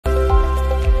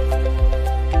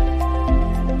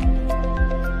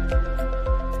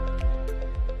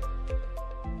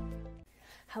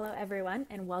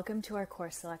everyone, and welcome to our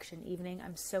course selection evening.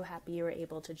 I'm so happy you were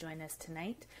able to join us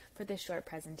tonight for this short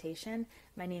presentation.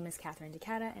 My name is Catherine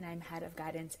Decata, and I'm Head of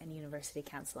Guidance and University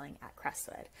Counseling at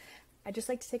Crestwood. I'd just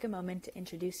like to take a moment to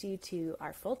introduce you to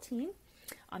our full team.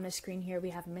 On the screen here,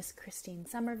 we have Miss Christine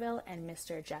Somerville and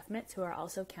Mr. Jeff Mitz, who are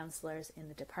also counselors in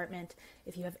the department.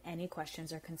 If you have any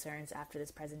questions or concerns after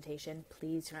this presentation,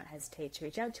 please do not hesitate to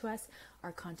reach out to us.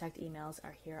 Our contact emails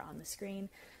are here on the screen.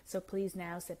 So please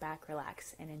now sit back,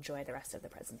 relax, and enjoy the rest of the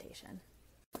presentation.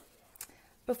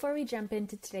 Before we jump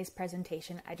into today's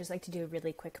presentation, I'd just like to do a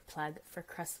really quick plug for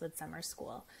Crestwood Summer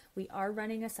School. We are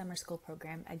running a summer school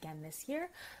program again this year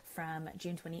from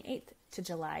June 28th to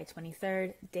July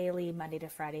 23rd, daily Monday to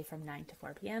Friday from 9 to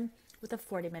 4 p.m. with a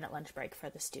 40-minute lunch break for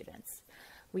the students.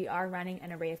 We are running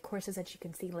an array of courses that you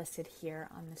can see listed here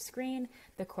on the screen.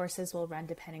 The courses will run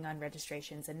depending on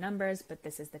registrations and numbers, but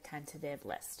this is the tentative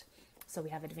list. So we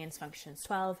have Advanced Functions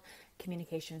 12,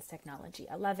 Communications Technology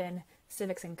 11,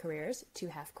 Civics and Careers, 2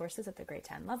 half courses at the grade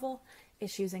 10 level,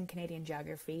 Issues in Canadian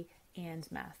Geography, and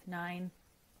Math 9.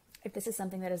 If this is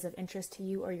something that is of interest to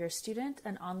you or your student,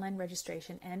 an online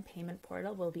registration and payment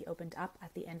portal will be opened up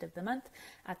at the end of the month,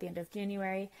 at the end of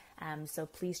January. So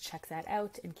please check that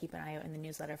out and keep an eye out in the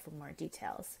newsletter for more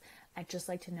details. I'd just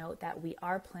like to note that we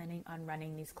are planning on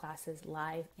running these classes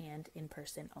live and in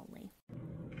person only.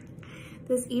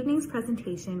 This evening's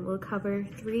presentation will cover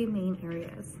 3 main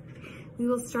areas. We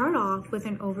will start off with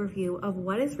an overview of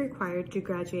what is required to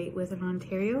graduate with an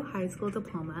Ontario High School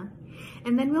diploma,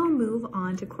 and then we'll move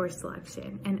on to course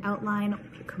selection and outline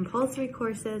compulsory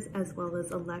courses as well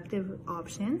as elective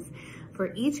options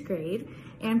for each grade,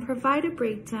 and provide a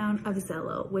breakdown of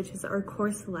Zello, which is our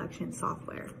course selection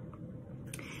software.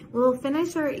 We'll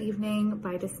finish our evening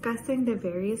by discussing the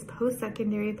various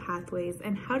post-secondary pathways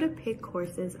and how to pick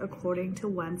courses according to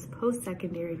one's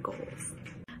post-secondary goals.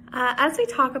 As we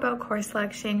talk about course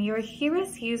selection, you'll hear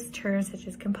us use terms such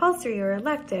as compulsory or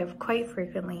elective quite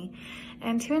frequently.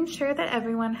 And to ensure that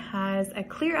everyone has a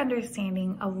clear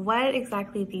understanding of what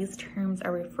exactly these terms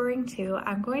are referring to,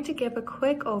 I'm going to give a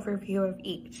quick overview of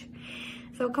each.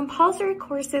 So compulsory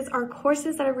courses are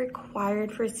courses that are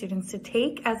required for students to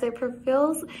take as it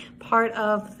fulfills part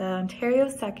of the Ontario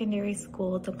Secondary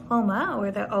School Diploma or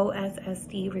the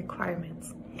OSSD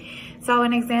requirements. So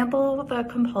an example of a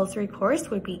compulsory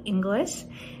course would be English.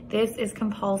 This is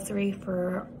compulsory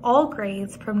for all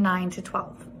grades from 9 to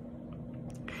 12.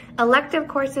 Elective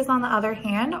courses, on the other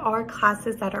hand, are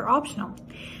classes that are optional.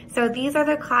 So these are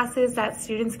the classes that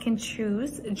students can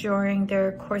choose during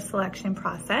their course selection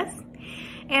process.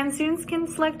 And students can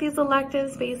select these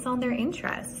electives based on their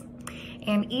interests.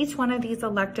 And each one of these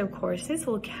elective courses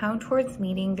will count towards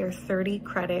meeting their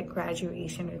 30-credit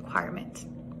graduation requirement.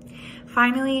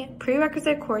 Finally,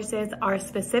 prerequisite courses are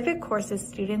specific courses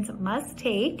students must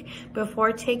take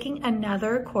before taking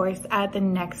another course at the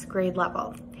next grade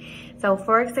level. So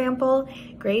for example,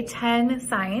 grade 10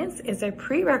 science is a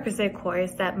prerequisite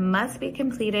course that must be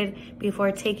completed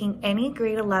before taking any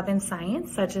grade 11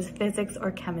 science such as physics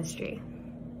or chemistry.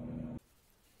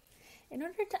 In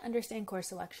order to understand course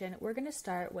selection, we're going to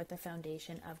start with the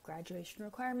foundation of graduation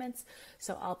requirements,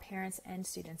 so all parents and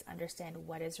students understand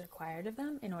what is required of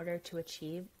them in order to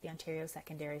achieve the Ontario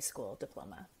Secondary School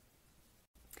Diploma.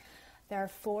 There are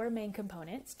 4 main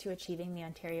components to achieving the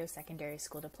Ontario Secondary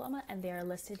School Diploma, and they are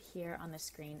listed here on the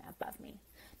screen above me.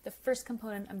 The first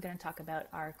component I'm going to talk about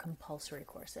are compulsory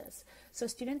courses. So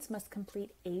students must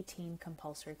complete 18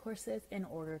 compulsory courses in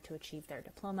order to achieve their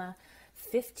diploma.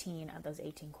 15 of those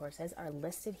 18 courses are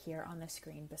listed here on the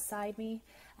screen beside me.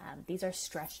 These are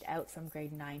stretched out from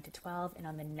grade 9 to 12, and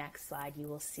on the next slide you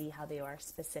will see how they are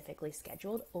specifically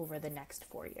scheduled over the next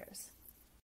 4 years.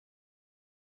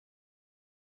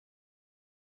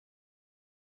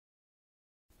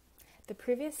 The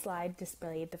previous slide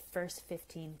displayed the first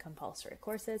 15 compulsory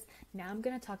courses. Now I'm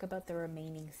going to talk about the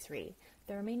remaining 3.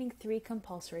 The remaining 3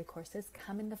 compulsory courses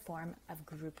come in the form of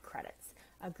group credits,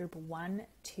 a group 1,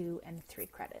 2, and 3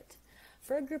 credit.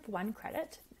 For a group 1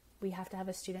 credit, we have to have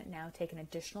a student now take an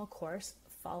additional course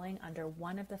falling under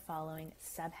one of the following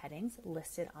subheadings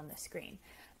listed on the screen.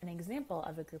 An example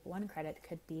of a group 1 credit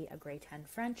could be a grade 10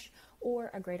 French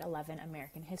or a grade 11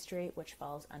 American History, which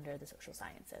falls under the social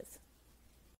sciences.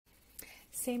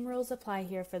 Same rules apply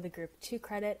here for the group 2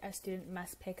 credit. A student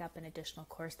must pick up an additional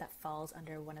course that falls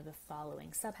under one of the following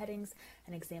subheadings.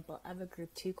 An example of a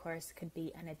group 2 course could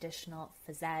be an additional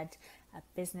phys ed, a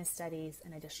business studies,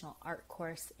 an additional art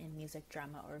course in music,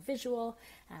 drama, or visual,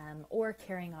 or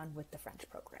carrying on with the French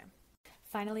program.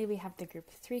 Finally, we have the group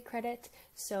 3 credit.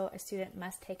 So a student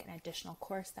must take an additional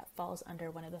course that falls under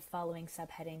one of the following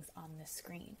subheadings on the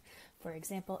screen. For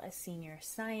example, a senior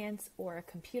science or a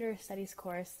computer studies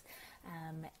course,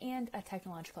 and a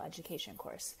technological education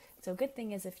course. So a good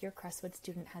thing is if your Crestwood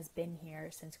student has been here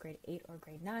since grade 8 or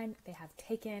grade 9, they have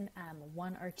taken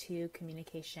 1 or 2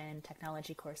 communication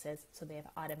technology courses, so they have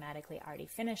automatically already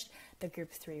finished the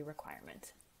group 3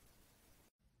 requirement.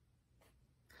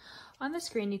 On the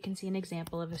screen, you can see an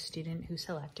example of a student who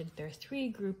selected their 3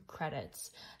 group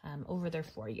credits over their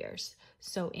 4 years.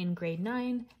 So in grade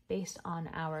 9, based on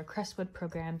our Crestwood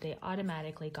program, they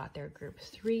automatically got their group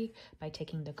 3 by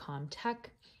taking the Comm Tech.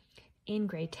 In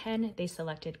grade 10, they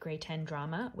selected grade 10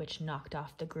 drama, which knocked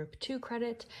off the group 2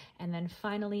 credit. And then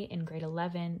finally, in grade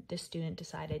 11, the student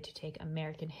decided to take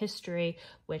American history,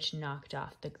 which knocked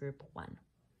off the group 1.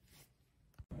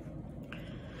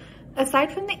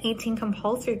 Aside from the 18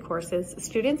 compulsory courses,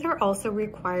 students are also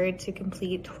required to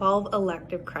complete 12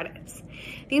 elective credits.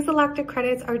 These elective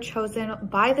credits are chosen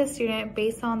by the student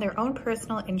based on their own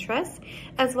personal interests,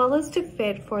 as well as to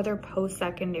fit for their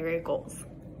post-secondary goals.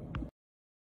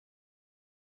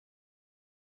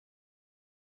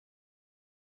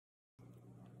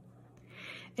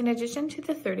 In addition to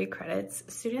the 30 credits,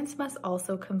 students must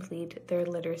also complete their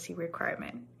literacy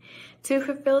requirement. To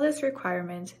fulfill this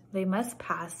requirement, they must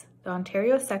pass the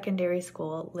Ontario Secondary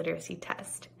School Literacy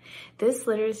Test. This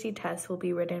literacy test will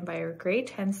be written by our grade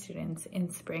 10 students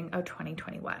in spring of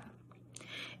 2021.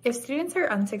 If students are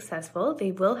unsuccessful,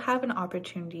 they will have an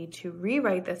opportunity to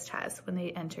rewrite this test when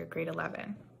they enter grade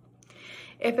 11.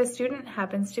 If a student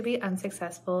happens to be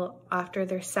unsuccessful after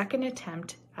their second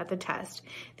attempt at the test,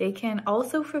 they can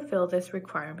also fulfill this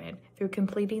requirement through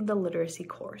completing the literacy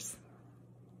course.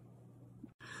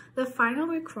 The final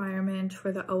requirement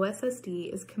for the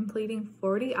OSSD is completing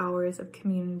 40 hours of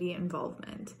community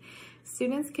involvement.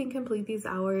 Students can complete these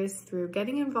hours through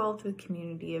getting involved with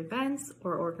community events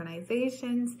or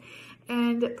organizations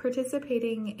and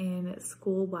participating in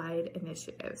school-wide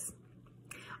initiatives.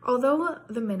 Although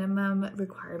the minimum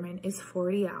requirement is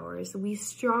 40 hours, we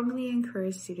strongly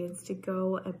encourage students to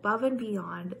go above and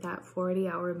beyond that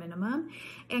 40-hour minimum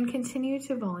and continue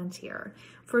to volunteer.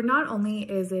 For not only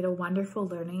is it a wonderful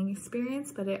learning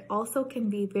experience, but it also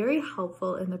can be very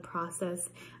helpful in the process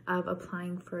of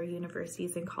applying for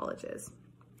universities and colleges.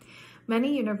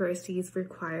 Many universities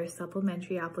require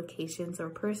supplementary applications or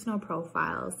personal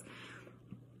profiles,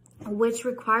 which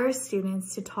requires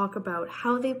students to talk about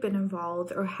how they've been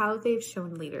involved or how they've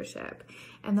shown leadership.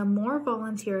 And the more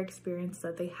volunteer experience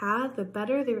that they have, the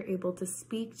better they're able to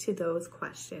speak to those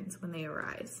questions when they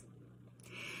arise.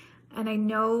 And I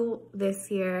know this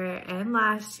year and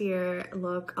last year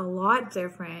look a lot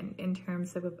different in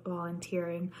terms of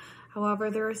volunteering. However,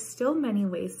 there are still many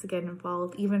ways to get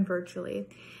involved, even virtually.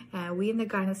 We in the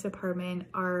guidance department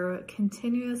are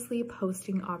continuously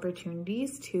posting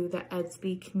opportunities to the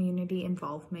EDSB community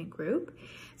involvement group.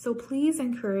 So please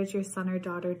encourage your son or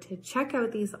daughter to check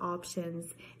out these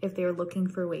options if they're looking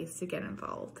for ways to get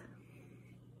involved.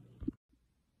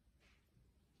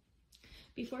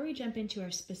 Before we jump into our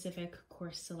specific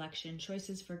course selection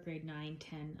choices for grade 9,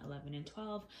 10, 11, and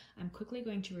 12, I'm quickly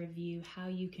going to review how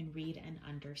you can read and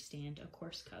understand a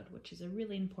course code, which is a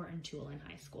really important tool in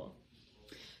high school.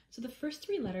 So the first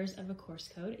 3 letters of a course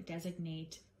code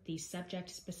designate the subject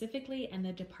specifically and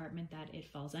the department that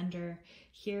it falls under.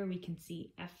 Here we can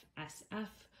see FSF,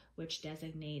 which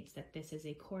designates that this is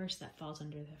a course that falls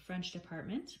under the French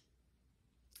department.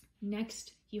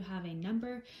 Next, you have a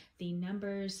number. The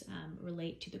numbers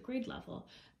relate to the grade level,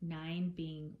 9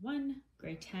 being 1,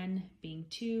 grade 10 being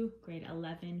 2, grade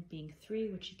 11 being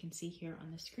 3, which you can see here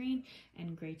on the screen,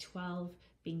 and grade 12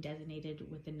 being designated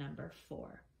with the number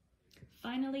 4.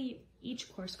 Finally,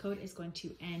 each course code is going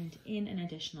to end in an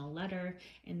additional letter,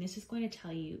 and this is going to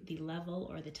tell you the level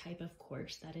or the type of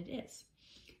course that it is.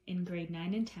 In grade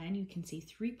 9 and 10, you can see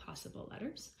 3 possible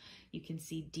letters. You can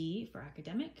see D for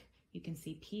academic, you can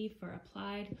see P for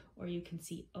applied, or you can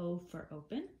see O for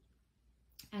open.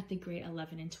 At the grade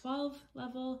 11 and 12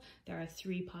 level, there are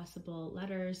 3 possible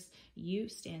letters. U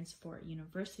stands for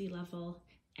university level,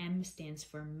 M stands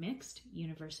for mixed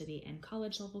university and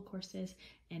college level courses,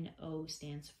 and O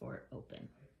stands for open.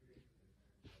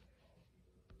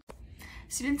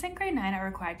 Students in grade 9 are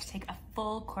required to take a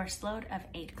full course load of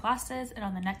 8 classes, and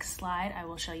on the next slide, I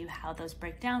will show you how those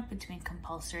break down between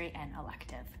compulsory and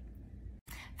elective.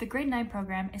 The grade 9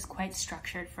 program is quite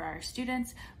structured for our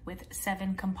students with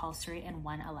 7 compulsory and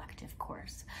 1 elective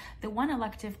course. The 1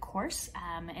 elective course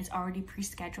is already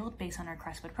pre-scheduled based on our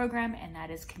Crestwood program, and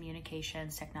that is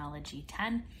Communications Technology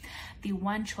 10. The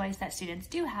one choice that students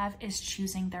do have is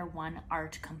choosing their 1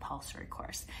 art compulsory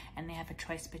course, and they have a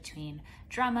choice between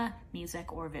drama,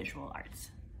 music, or visual arts.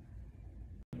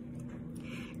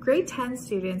 Grade 10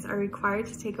 students are required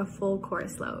to take a full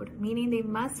course load, meaning they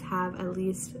must have at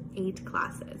least 8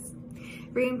 classes.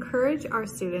 We encourage our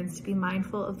students to be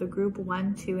mindful of the group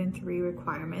 1, 2, and 3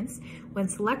 requirements when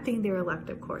selecting their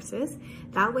elective courses.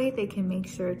 That way they can make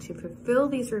sure to fulfill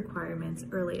these requirements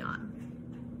early on.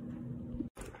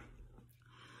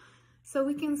 So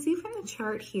we can see from the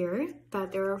chart here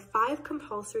that there are 5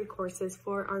 compulsory courses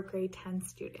for our grade 10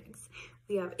 students.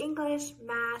 We have English,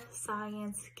 Math,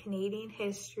 Science, Canadian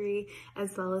History,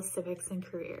 as well as Civics and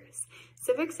Careers.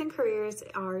 Civics and Careers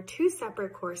are 2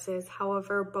 separate courses,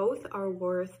 however, both are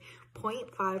worth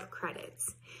 0.5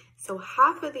 credits. So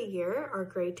half of the year, our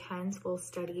grade 10s will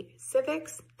study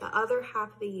Civics, the other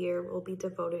half of the year will be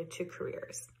devoted to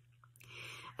Careers.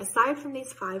 Aside from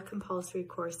these 5 compulsory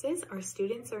courses, our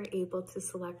students are able to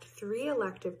select 3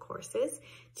 elective courses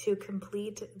to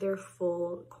complete their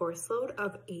full course load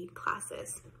of 8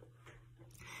 classes.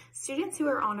 Students who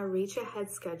are on a Reach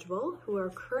Ahead schedule, who are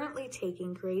currently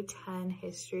taking grade 10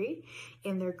 history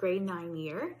in their grade 9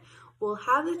 year, will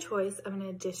have the choice of an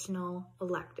additional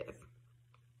elective.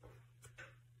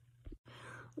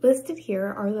 Listed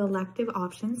here are the elective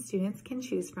options students can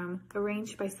choose from,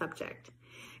 arranged by subject.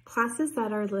 Classes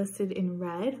that are listed in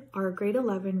red are grade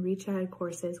 11 Reach Ahead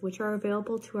courses, which are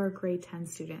available to our grade 10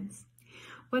 students.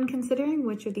 When considering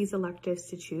which of these electives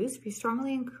to choose, we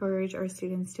strongly encourage our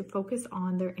students to focus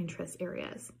on their interest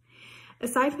areas.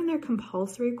 Aside from their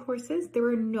compulsory courses, there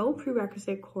are no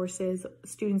prerequisite courses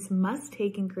students must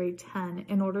take in grade 10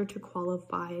 in order to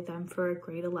qualify them for a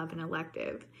grade 11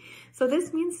 elective. So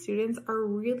this means students are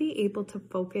really able to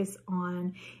focus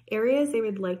on areas they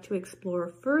would like to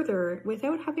explore further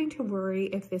without having to worry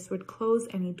if this would close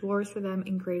any doors for them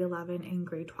in grade 11 and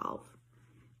grade 12.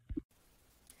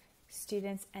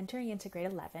 Students entering into grade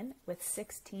 11 with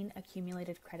 16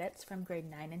 accumulated credits from grade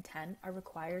 9 and 10 are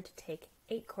required to take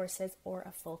 8 courses or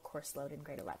a full course load in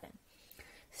grade 11.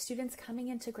 Students coming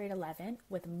into grade 11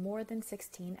 with more than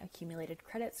 16 accumulated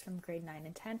credits from grade 9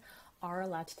 and 10 are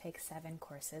allowed to take 7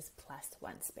 courses plus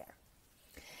 1 spare.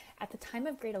 At the time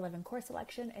of grade 11 course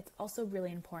selection, it's also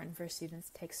really important for students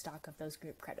to take stock of those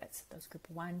group credits, those group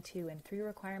 1, 2, and 3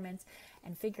 requirements,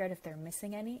 and figure out if they're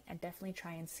missing any, and definitely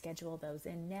try and schedule those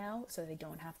in now so they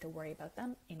don't have to worry about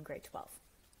them in grade 12.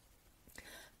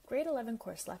 Grade 11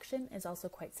 course selection is also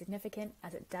quite significant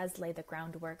as it does lay the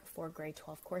groundwork for grade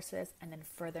 12 courses and then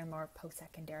furthermore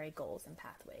post-secondary goals and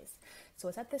pathways. So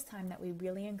it's at this time that we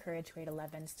really encourage grade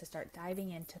 11s to start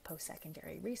diving into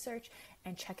post-secondary research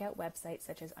and check out websites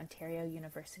such as Ontario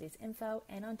University's info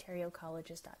and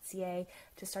ontariocolleges.ca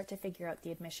to start to figure out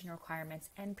the admission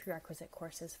requirements and prerequisite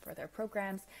courses for their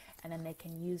programs, and then they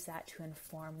can use that to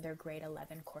inform their grade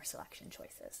 11 course selection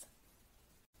choices.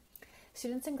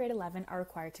 Students in grade 11 are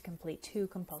required to complete 2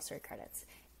 compulsory credits,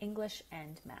 English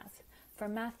and Math. For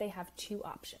Math, they have 2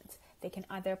 options. They can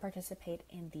either participate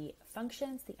in the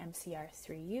Functions, the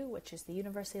MCR3U, which is the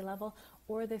university level,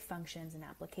 or the Functions and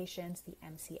Applications, the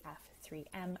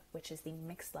MCF3M, which is the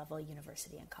mixed level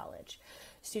university and college.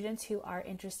 Students who are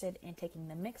interested in taking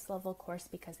the mixed level course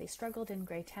because they struggled in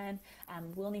grade 10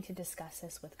 will need to discuss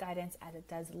this with guidance as it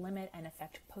does limit and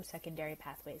affect post-secondary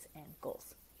pathways and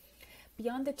goals.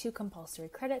 Beyond the 2 compulsory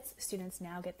credits, students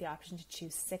now get the option to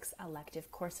choose 6 elective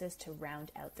courses to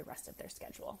round out the rest of their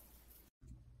schedule.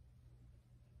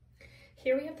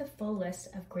 Here we have the full list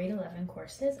of grade 11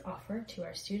 courses offered to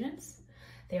our students.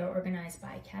 They are organized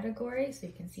by category, so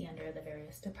you can see under the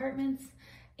various departments,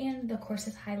 and the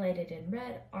courses highlighted in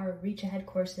red are Reach Ahead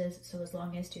courses, so as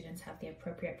long as students have the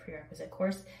appropriate prerequisite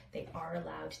course, they are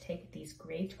allowed to take these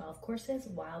grade 12 courses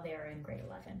while they are in grade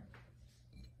 11.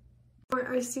 For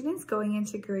our students going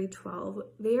into grade 12,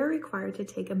 they are required to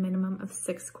take a minimum of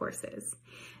 6 courses.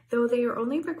 Though they are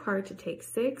only required to take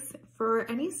 6, for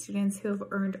any students who have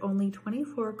earned only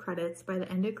 24 credits by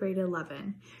the end of grade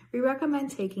 11, we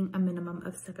recommend taking a minimum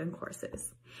of 7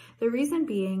 courses. The reason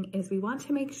being is we want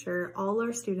to make sure all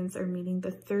our students are meeting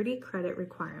the 30 credit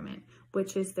requirement,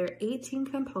 which is their 18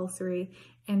 compulsory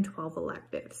and 12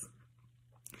 electives.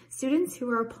 Students who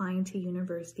are applying to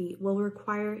university will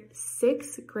require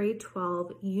 6 grade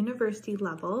 12 university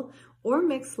level or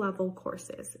mixed level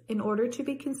courses in order to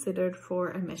be considered for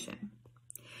admission.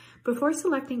 Before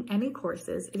selecting any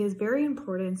courses, it is very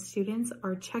important students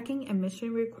are checking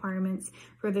admission requirements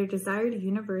for their desired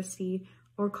university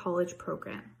or college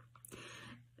program.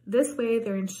 This way,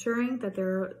 they're ensuring that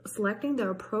they're selecting the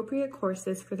appropriate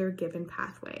courses for their given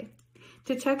pathway.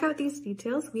 To check out these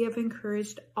details, we have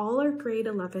encouraged all our grade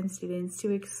 11 students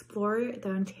to explore the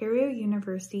Ontario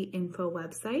University Info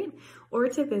website or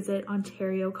to visit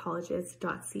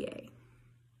ontariocolleges.ca.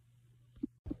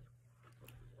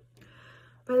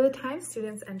 By the time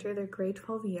students enter their grade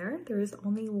 12 year, there is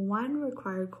only one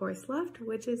required course left,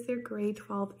 which is their grade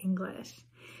 12 English.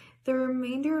 The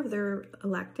remainder of their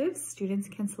electives, students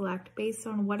can select based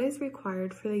on what is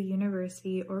required for the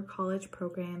university or college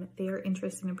program they are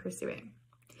interested in pursuing.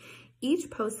 Each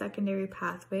post-secondary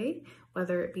pathway,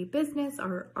 whether it be business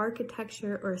or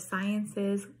architecture or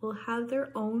sciences, will have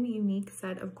their own unique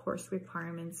set of course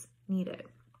requirements needed.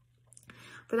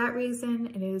 For that reason,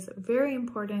 it is very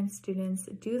important students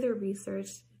do their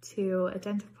research to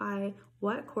identify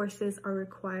what courses are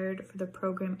required for the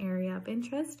program area of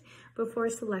interest before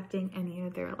selecting any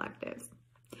of their electives.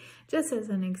 Just as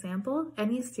an example,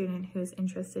 any student who is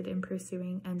interested in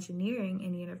pursuing engineering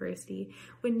in university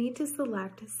would need to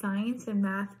select science and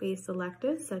math-based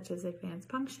electives such as advanced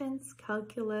functions,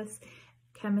 calculus,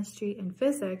 chemistry, and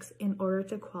physics in order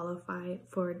to qualify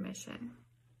for admission.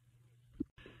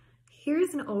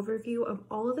 Here's an overview of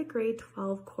all of the grade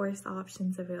 12 course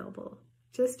options available.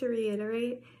 Just to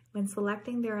reiterate, when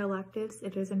selecting their electives,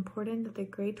 it is important that the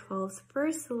grade 12s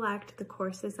first select the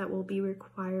courses that will be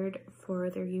required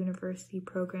for their university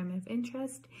program of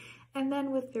interest, and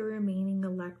then with their remaining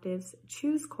electives,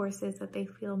 choose courses that they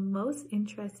feel most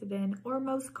interested in or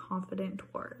most confident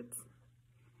towards.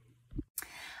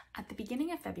 At the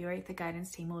beginning of February, the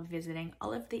guidance team will be visiting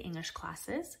all of the English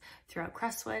classes throughout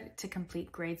Crestwood to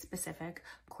complete grade-specific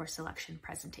course selection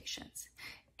presentations.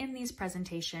 In these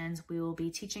presentations, we will be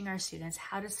teaching our students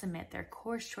how to submit their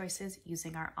course choices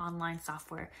using our online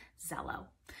software, Zello.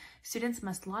 Students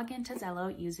must log into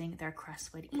Zello using their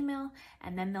Crestwood email,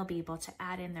 and then they'll be able to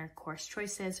add in their course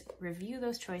choices, review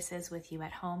those choices with you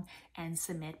at home, and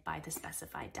submit by the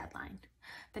specified deadline.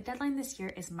 The deadline this year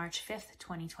is March 5th,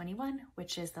 2021,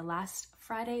 which is the last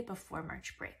Friday before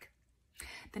March break.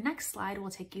 The next slide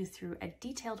will take you through a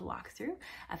detailed walkthrough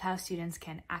of how students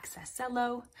can access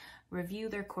Zello, review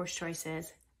their course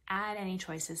choices, add any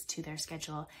choices to their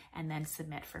schedule, and then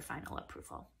submit for final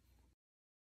approval.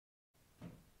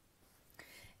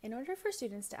 In order for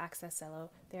students to access Zello,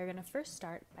 they are going to first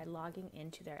start by logging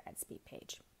into their EdSpeed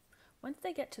page. Once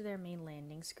they get to their main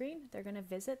landing screen, they're going to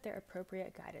visit their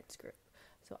appropriate guidance group,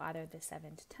 so either the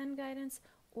 7 to 10 guidance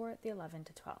or the 11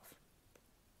 to 12.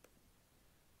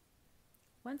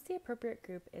 Once the appropriate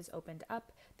group is opened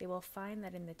up, they will find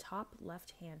that in the top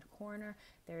left-hand corner,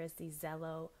 there is the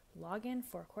Zello login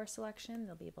for course selection.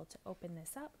 They'll be able to open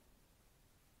this up.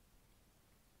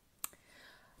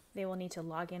 They will need to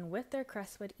log in with their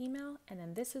Crestwood email, and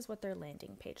then this is what their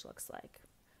landing page looks like.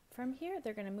 From here,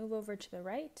 they're going to move over to the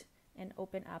right and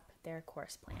open up their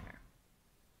course planner.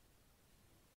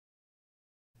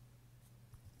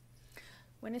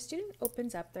 When a student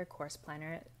opens up their course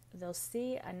planner, they'll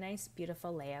see a nice,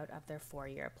 beautiful layout of their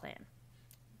 4-year plan.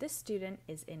 This student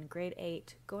is in grade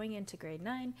 8, going into grade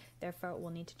 9, therefore will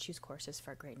need to choose courses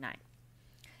for grade 9.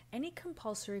 Any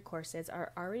compulsory courses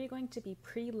are already going to be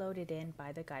preloaded in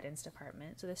by the guidance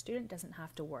department, so the student doesn't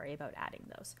have to worry about adding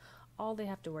those. All they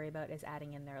have to worry about is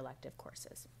adding in their elective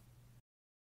courses.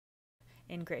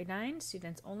 In grade 9,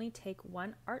 students only take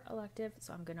one art elective,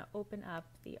 so I'm going to open up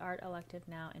the art elective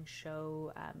now and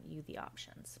show you the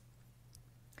options.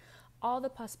 All the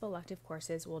possible elective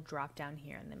courses will drop down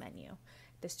here in the menu.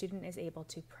 The student is able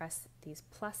to press these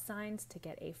plus signs to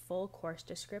get a full course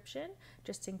description,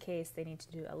 just in case they need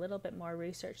to do a little bit more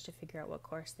research to figure out what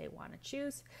course they want to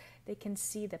choose. They can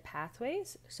see the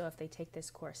pathways, so if they take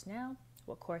this course now,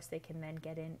 what course they can then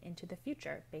get into the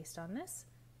future based on this.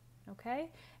 Okay,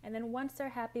 and then once they're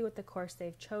happy with the course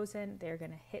they've chosen, they're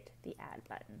going to hit the add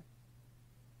button.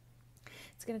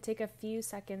 It's going to take a few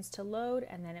seconds to load,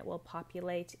 and then it will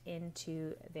populate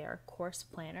into their course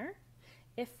planner.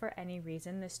 If for any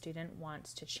reason the student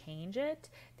wants to change it,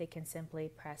 they can simply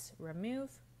press remove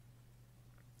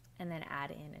and then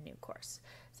add in a new course.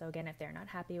 So again, if they're not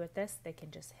happy with this, they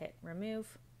can just hit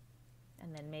remove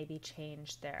and then maybe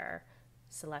change their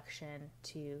selection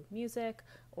to music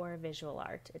or visual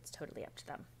art. It's totally up to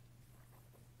them.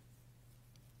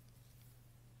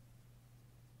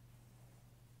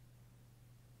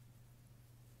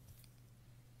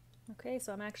 Okay,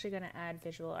 so I'm actually going to add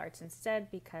visual arts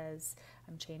instead because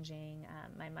I'm changing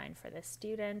my mind for this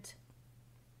student.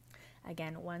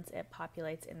 Again, once it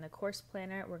populates in the course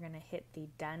planner, we're going to hit the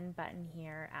Done button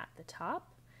here at the top,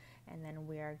 and then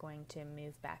we are going to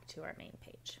move back to our main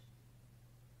page.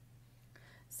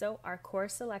 So our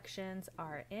course selections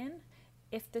are in.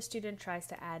 If the student tries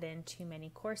to add in too many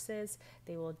courses,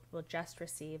 they will just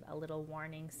receive a little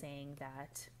warning saying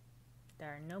that there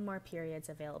are no more periods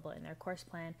available in their course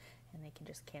plan, and they can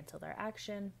just cancel their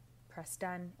action, press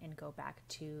done, and go back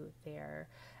to their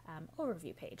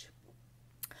overview page.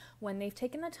 When they've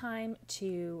taken the time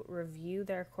to review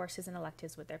their courses and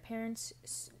electives with their parents,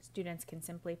 students can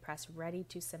simply press ready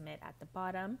to submit at the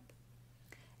bottom,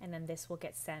 and then this will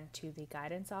get sent to the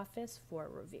guidance office for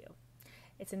review.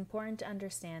 It's important to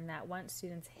understand that once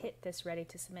students hit this ready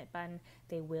to submit button,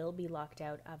 they will be locked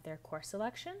out of their course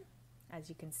selection. As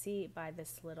you can see by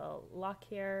this little lock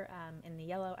here in the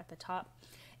yellow at the top.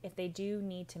 If they do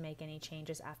need to make any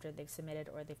changes after they've submitted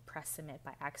or they've pressed submit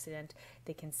by accident,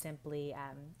 they can simply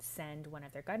send one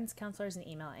of their guidance counselors an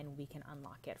email and we can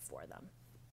unlock it for them.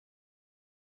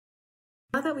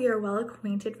 Now that we are well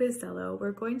acquainted with Xello,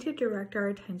 we're going to direct our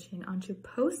attention onto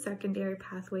post-secondary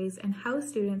pathways and how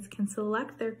students can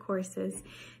select their courses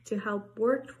to help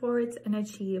work towards and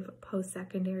achieve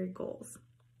post-secondary goals.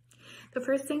 The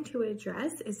first thing to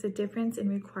address is the difference in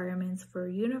requirements for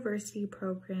university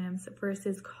programs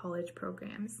versus college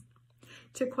programs.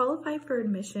 To qualify for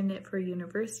admission for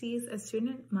universities, a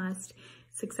student must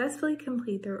successfully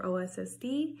complete their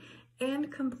OSSD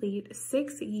and complete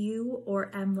 6 U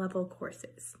or M level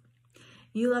courses.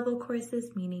 U level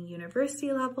courses meaning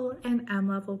university level and M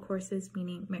level courses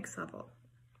meaning mixed level.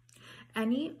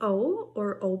 Any O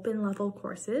or open level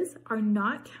courses are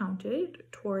not counted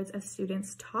towards a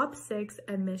student's top 6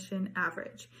 admission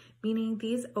average, meaning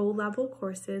these O level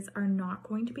courses are not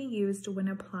going to be used when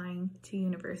applying to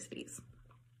universities.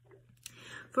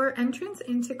 For entrance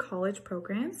into college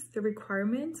programs, the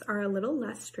requirements are a little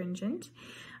less stringent.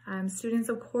 Students,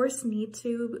 of course, need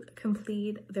to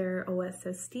complete their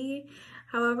OSSD.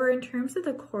 However, in terms of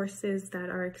the courses that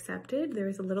are accepted,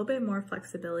 there's a little bit more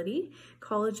flexibility.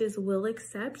 Colleges will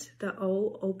accept the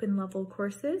O open level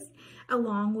courses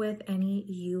along with any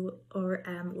U or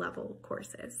M level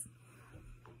courses.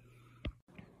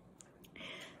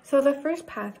 So the first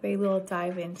pathway we'll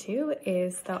dive into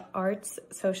is the arts,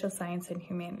 social science, and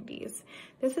humanities.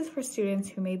 This is for students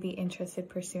who may be interested in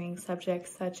pursuing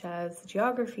subjects such as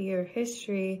geography or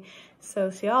history,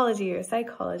 sociology or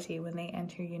psychology when they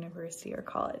enter university or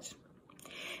college.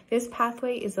 This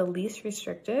pathway is the least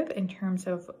restrictive in terms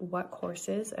of what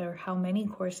courses or how many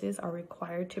courses are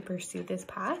required to pursue this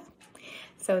path.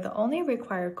 So the only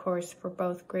required course for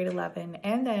both grade 11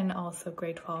 and then also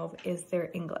grade 12 is their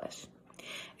English.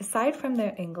 Aside from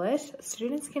their English,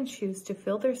 students can choose to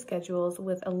fill their schedules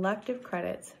with elective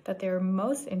credits that they are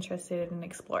most interested in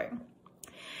exploring.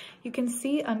 You can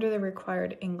see under the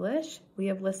required English, we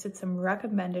have listed some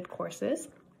recommended courses,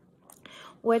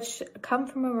 which come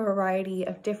from a variety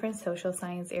of different social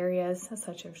science areas,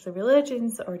 such as the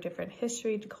religions or different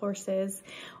history courses,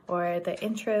 or the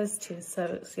intros to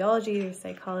sociology or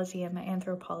psychology and the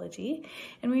anthropology.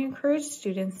 And we encourage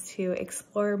students to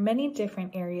explore many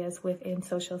different areas within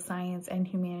social science and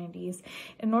humanities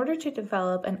in order to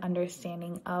develop an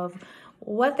understanding of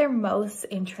what they're most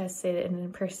interested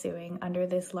in pursuing under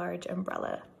this large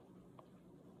umbrella.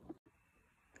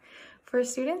 For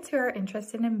students who are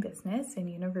interested in business in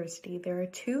university, there are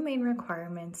 2 main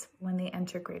requirements when they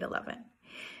enter grade 11.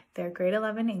 Their grade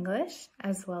 11 English,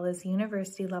 as well as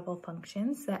university level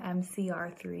functions, the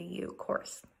MCR3U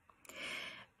course.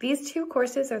 These 2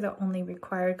 courses are the only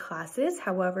required classes.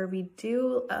 However, we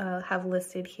do have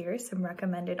listed here some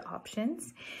recommended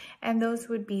options, and those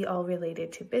would be all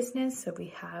related to business. So we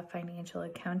have financial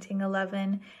accounting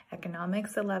 11,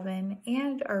 economics 11,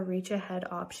 and our reach ahead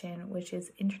option, which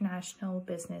is international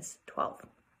business 12.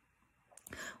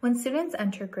 When students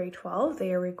enter grade 12,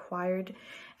 they are required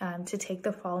to take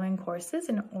the following courses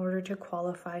in order to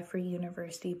qualify for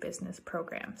university business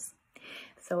programs.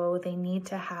 So they need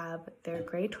to have their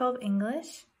grade 12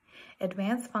 English,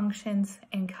 advanced functions,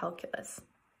 and calculus.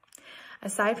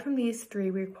 Aside from these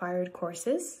 3 required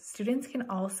courses, students can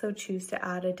also choose to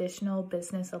add additional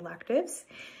business electives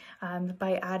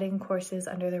by adding courses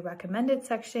under the recommended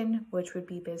section, which would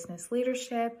be business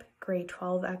leadership, grade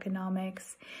 12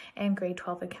 economics, and grade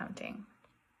 12 accounting.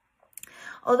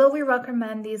 Although we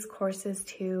recommend these courses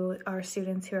to our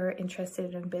students who are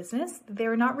interested in business,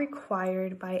 they're not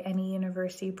required by any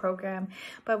university program,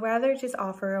 but rather just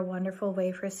offer a wonderful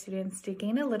way for students to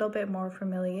gain a little bit more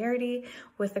familiarity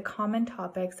with the common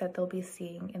topics that they'll be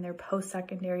seeing in their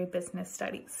post-secondary business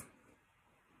studies.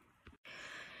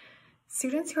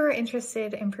 Students who are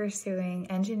interested in pursuing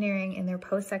engineering in their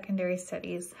post-secondary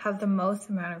studies have the most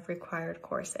amount of required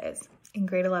courses in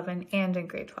grade 11 and in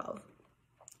grade 12.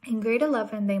 In grade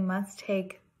 11, they must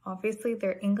take, obviously,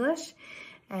 their English,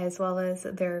 as well as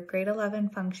their grade 11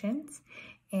 functions,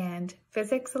 and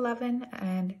physics 11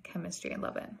 and chemistry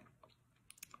 11.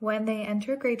 When they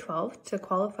enter grade 12 to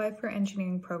qualify for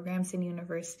engineering programs in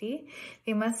university,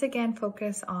 they must again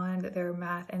focus on their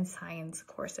math and science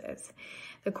courses.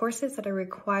 The courses that are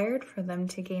required for them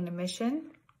to gain admission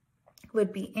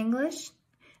would be English,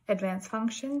 advanced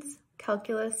functions,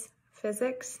 calculus,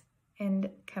 physics, and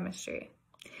chemistry.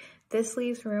 This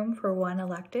leaves room for one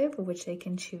elective, which they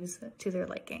can choose to their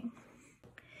liking.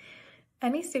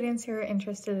 Any students who are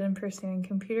interested in pursuing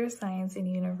computer science in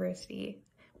university,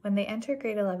 when they enter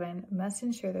grade 11, must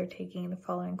ensure they're taking the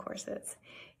following courses: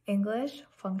 English,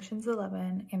 Functions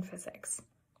 11, and Physics.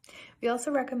 We also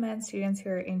recommend students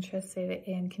who are interested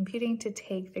in computing to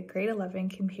take the grade 11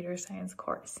 computer science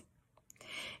course.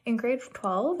 In grade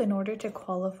 12, in order to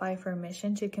qualify for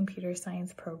admission to computer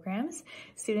science programs,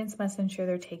 students must ensure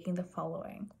they're taking the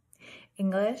following: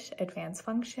 English, advanced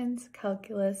functions,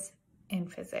 calculus,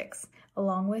 and physics,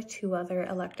 along with 2 other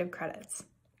elective credits.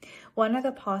 One of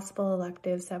the possible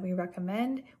electives that we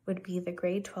recommend would be the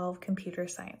grade 12 computer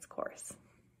science course.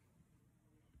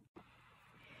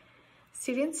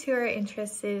 Students who are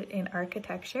interested in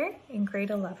architecture in grade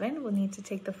 11 will need to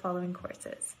take the following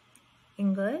courses: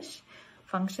 English,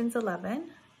 Functions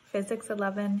 11, Physics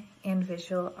 11, and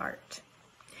Visual Art,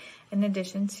 in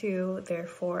addition to their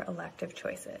 4 elective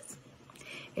choices.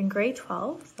 In grade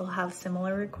 12, they'll have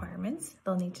similar requirements.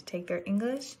 They'll need to take their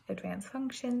English, Advanced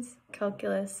Functions,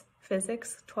 Calculus,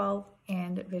 Physics 12,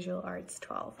 and Visual Arts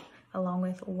 12, along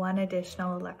with 1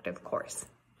 additional elective course.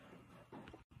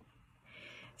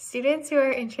 Students who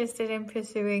are interested in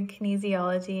pursuing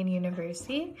kinesiology in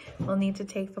university will need to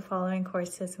take the following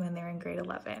courses when they're in grade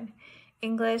 11: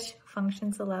 English,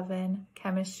 Functions 11,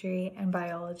 Chemistry, and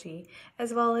Biology,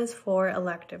 as well as 4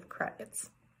 elective credits.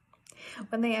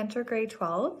 When they enter grade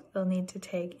 12, they'll need to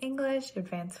take English,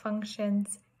 Advanced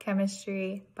Functions,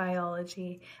 Chemistry,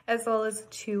 Biology, as well as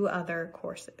 2 other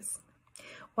courses.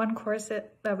 One course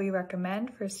that we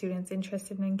recommend for students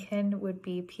interested in kin would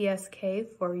be PSK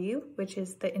 4U, which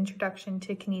is the Introduction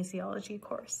to Kinesiology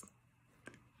course.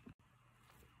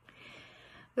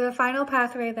 The final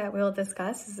pathway that we'll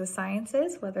discuss is the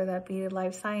sciences, whether that be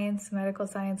life science, medical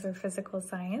science, or physical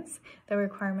science. The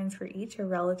requirements for each are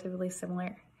relatively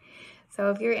similar. So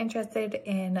if you're interested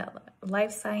in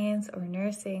life science or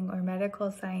nursing or medical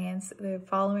science, the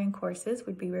following courses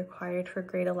would be required for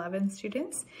grade 11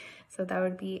 students. So that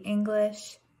would be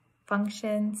English,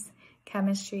 Functions,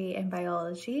 Chemistry, and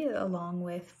Biology, along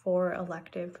with 4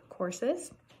 elective courses.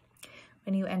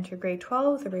 When you enter grade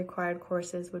 12, the required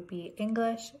courses would be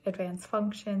English, Advanced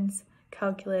Functions,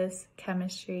 Calculus,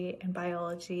 Chemistry, and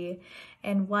Biology,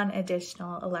 and 1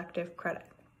 additional elective credit.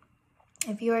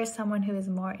 If you are someone who is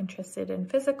more interested in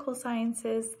physical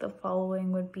sciences, the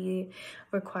following would be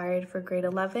required for grade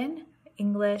 11: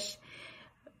 English,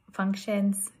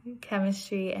 Functions,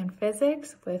 Chemistry, and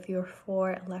Physics with your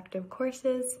 4 elective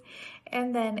courses.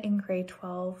 And then in grade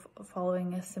 12,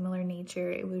 following a similar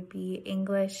nature, it would be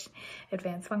English,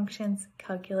 Advanced Functions,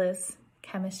 Calculus,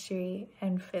 Chemistry,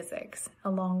 and Physics,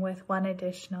 along with 1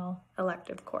 additional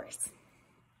elective course.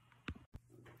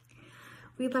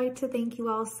 We'd like to thank you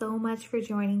all so much for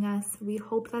joining us. We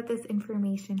hope that this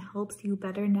information helps you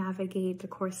better navigate the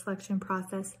course selection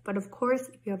process. But of course,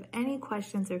 if you have any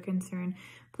questions or concern,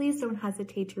 please don't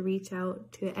hesitate to reach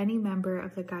out to any member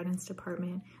of the guidance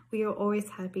department. We are always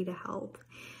happy to help.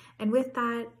 And with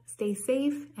that, stay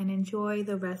safe and enjoy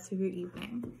the rest of your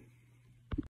evening.